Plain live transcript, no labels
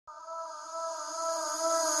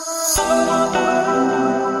This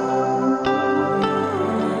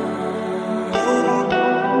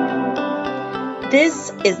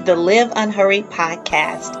is the Live Unhurried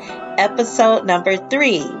podcast, episode number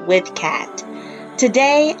 3 with Kat.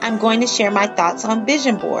 Today, I'm going to share my thoughts on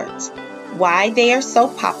vision boards, why they are so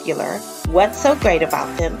popular, what's so great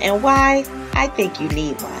about them, and why I think you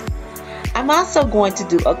need one. I'm also going to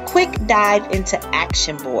do a quick dive into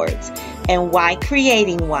action boards and why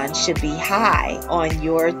creating one should be high on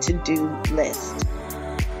your to-do list.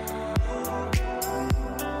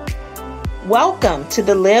 Welcome to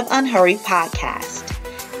the Live Unhurried podcast.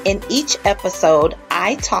 In each episode,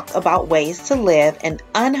 I talk about ways to live an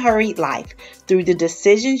unhurried life through the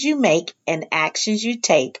decisions you make and actions you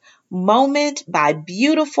take, moment by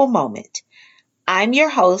beautiful moment. I'm your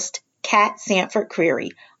host, Kat Sanford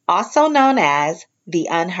Creary, also known as the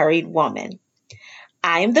Unhurried Woman.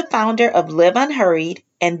 I am the founder of Live Unhurried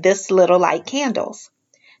and This Little Light Candles,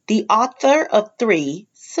 the author of 3,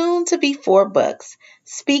 soon to be 4 books,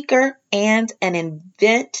 speaker, and an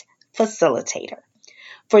event facilitator.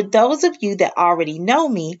 For those of you that already know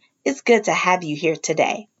me, it's good to have you here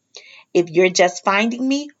today. If you're just finding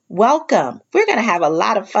me, welcome. We're going to have a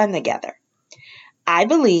lot of fun together. I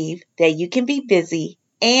believe that you can be busy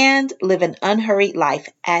and live an unhurried life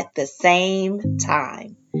at the same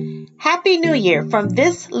time. Happy New Year from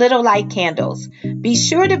This Little Light Candles. Be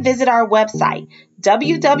sure to visit our website,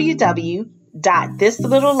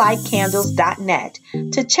 www.thislittlelightcandles.net,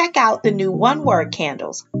 to check out the new one-word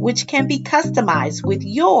candles, which can be customized with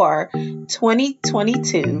your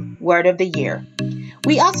 2022 word of the year.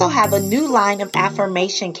 We also have a new line of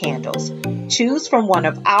affirmation candles. Choose from one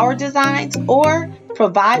of our designs or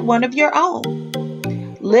provide one of your own.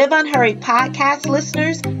 Live Unhurried podcast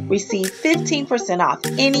listeners receive 15% off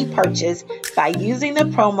any purchase by using the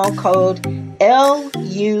promo code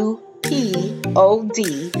LUPOD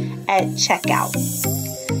at checkout.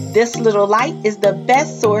 This Little Light is the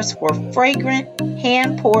best source for fragrant,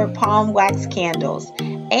 hand-poured palm wax candles,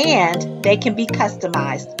 and they can be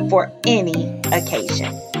customized for any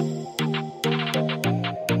occasion.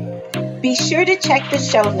 Be sure to check the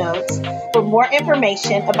show notes for more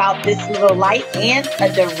information about This Little Light and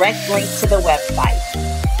a direct link to the website.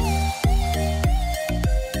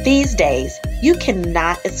 These days, you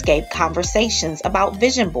cannot escape conversations about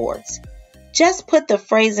vision boards. Just put the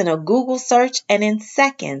phrase in a Google search and in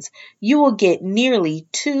seconds, you will get nearly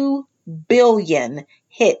 2 billion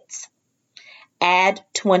hits. Add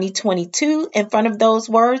 2022 in front of those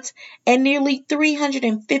words and nearly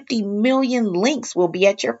 350 million links will be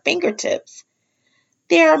at your fingertips.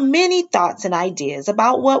 There are many thoughts and ideas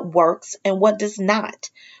about what works and what does not,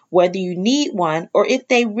 whether you need one or if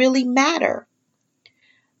they really matter.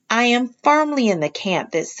 I am firmly in the camp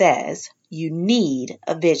that says you need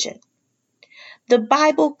a vision. The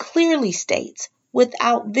Bible clearly states,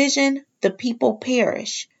 without vision, the people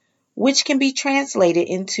perish, which can be translated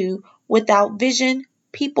into, without vision,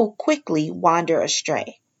 people quickly wander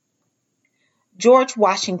astray. George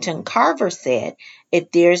Washington Carver said,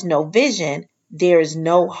 if there's no vision, there's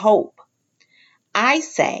no hope. I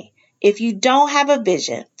say, if you don't have a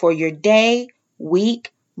vision for your day,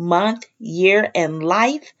 week, month, year, and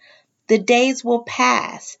life, the days will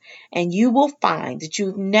pass and you will find that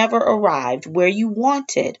you've never arrived where you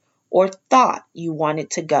wanted or thought you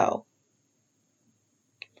wanted to go.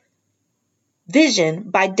 Vision,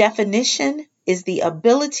 by definition, is the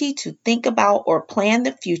ability to think about or plan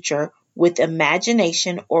the future with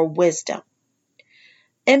imagination or wisdom.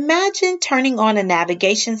 Imagine turning on a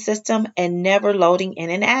navigation system and never loading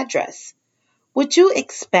in an address. Would you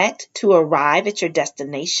expect to arrive at your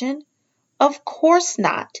destination? Of course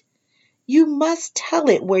not. You must tell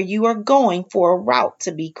it where you are going for a route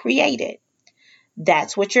to be created.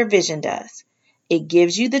 That's what your vision does. It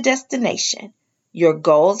gives you the destination. Your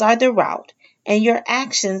goals are the route, and your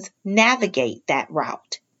actions navigate that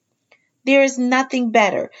route. There is nothing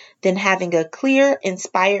better than having a clear,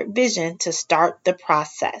 inspired vision to start the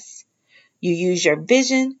process. You use your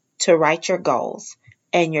vision to write your goals,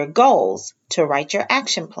 and your goals to write your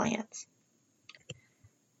action plans.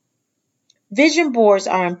 Vision boards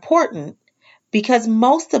are important because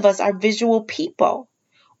most of us are visual people.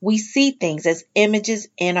 We see things as images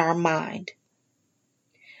in our mind.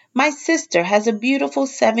 My sister has a beautiful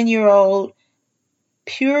 7-year-old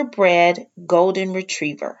purebred golden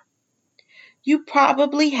retriever. You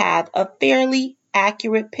probably have a fairly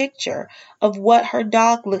accurate picture of what her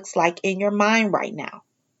dog looks like in your mind right now.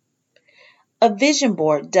 A vision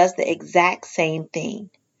board does the exact same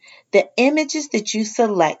thing. The images that you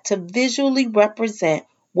select to visually represent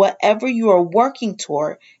whatever you are working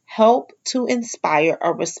toward help to inspire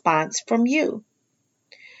a response from you.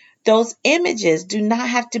 Those images do not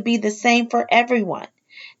have to be the same for everyone.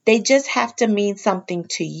 They just have to mean something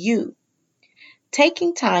to you.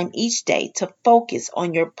 Taking time each day to focus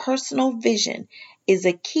on your personal vision is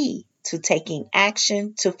a key to taking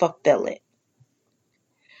action to fulfill it.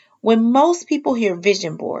 When most people hear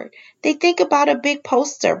vision board, they think about a big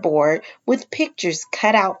poster board with pictures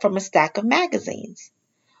cut out from a stack of magazines.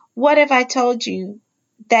 What if I told you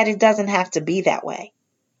that it doesn't have to be that way?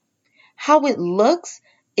 How it looks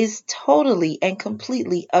is totally and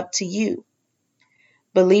completely up to you.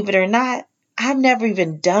 Believe it or not, I've never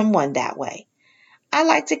even done one that way. I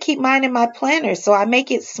like to keep mine in my planner, so I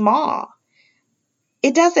make it small.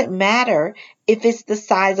 It doesn't matter if it's the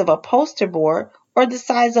size of a poster board or the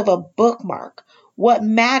size of a bookmark. What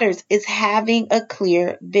matters is having a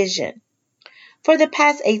clear vision. For the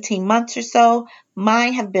past 18 months or so,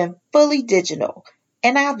 mine have been fully digital,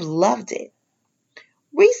 and I've loved it.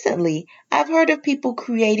 Recently, I've heard of people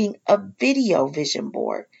creating a video vision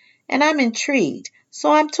board, and I'm intrigued,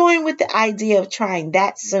 so I'm toying with the idea of trying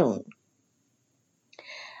that soon.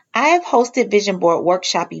 I have hosted vision board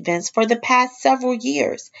workshop events for the past several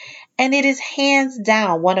years, and it is hands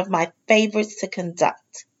down one of my favorites to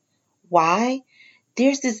conduct. Why?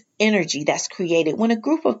 There's this energy that's created when a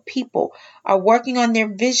group of people are working on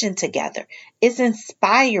their vision together. It's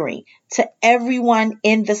inspiring to everyone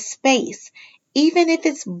in the space, even if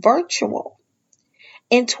it's virtual.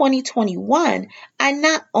 In 2021, I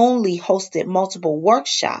not only hosted multiple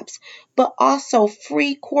workshops, but also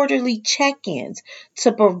free quarterly check-ins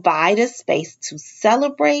to provide a space to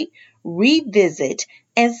celebrate, revisit,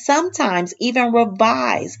 and sometimes even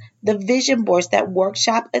revise the vision boards that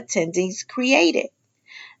workshop attendees created.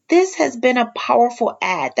 This has been a powerful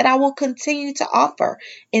ad that I will continue to offer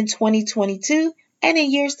in 2022 and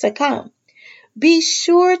in years to come. Be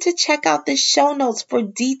sure to check out the show notes for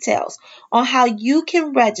details on how you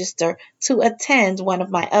can register to attend one of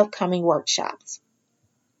my upcoming workshops.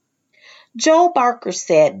 Joel Barker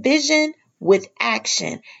said, "Vision with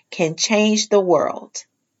action can change the world."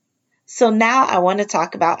 So now I want to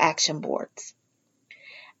talk about action boards.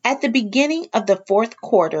 At the beginning of the fourth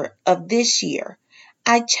quarter of this year,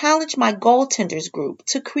 I challenged my goaltenders group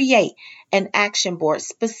to create an action board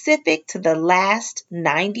specific to the last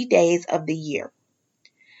 90 days of the year.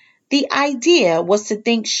 The idea was to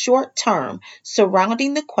think short term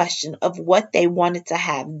surrounding the question of what they wanted to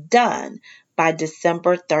have done by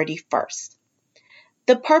December 31st.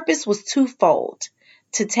 The purpose was twofold: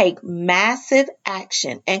 to take massive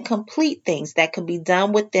action and complete things that could be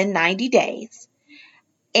done within 90 days,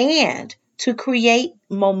 and to create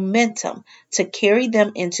momentum to carry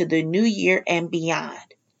them into the new year and beyond.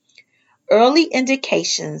 Early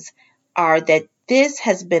indications are that this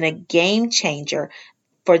has been a game changer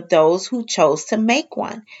for those who chose to make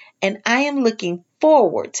one, and I am looking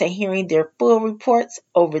forward to hearing their full reports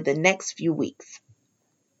over the next few weeks.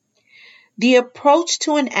 The approach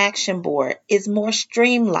to an action board is more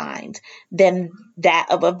streamlined than that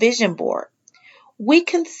of a vision board. We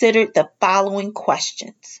considered the following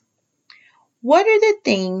questions. What are the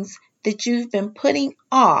things that you've been putting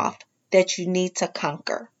off that you need to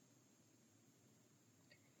conquer?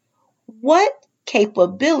 What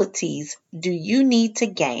capabilities do you need to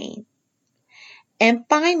gain? And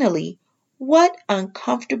finally, what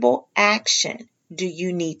uncomfortable action do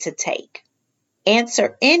you need to take?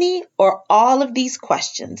 Answer any or all of these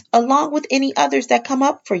questions along with any others that come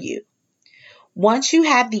up for you. Once you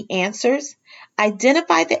have the answers,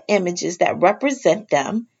 identify the images that represent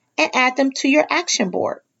them and add them to your action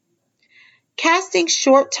board. Casting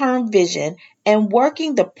short-term vision and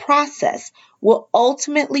working the process will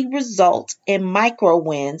ultimately result in micro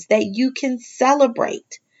wins that you can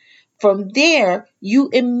celebrate. From there, you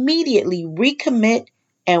immediately recommit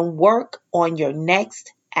and work on your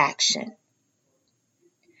next action.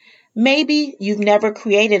 Maybe you've never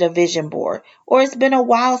created a vision board, or it's been a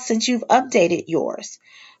while since you've updated yours.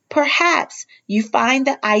 Perhaps you find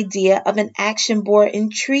the idea of an action board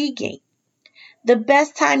intriguing. The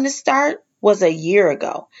best time to start was a year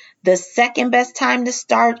ago. The second best time to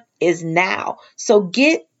start is now. So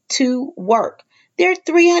get to work. There are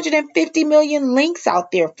 350 million links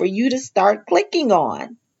out there for you to start clicking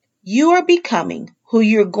on. You are becoming who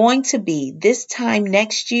you're going to be this time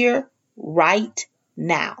next year, right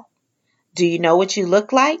now. Do you know what you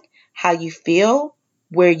look like, how you feel,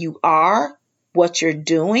 where you are, what you're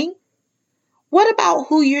doing? What about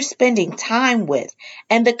who you're spending time with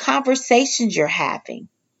and the conversations you're having?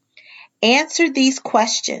 Answer these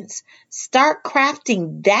questions, start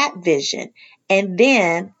crafting that vision, and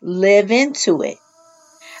then live into it.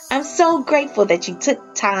 I'm so grateful that you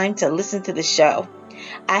took time to listen to the show.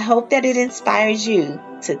 I hope that it inspires you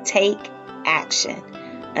to take action.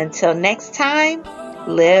 Until next time,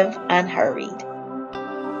 live unhurried.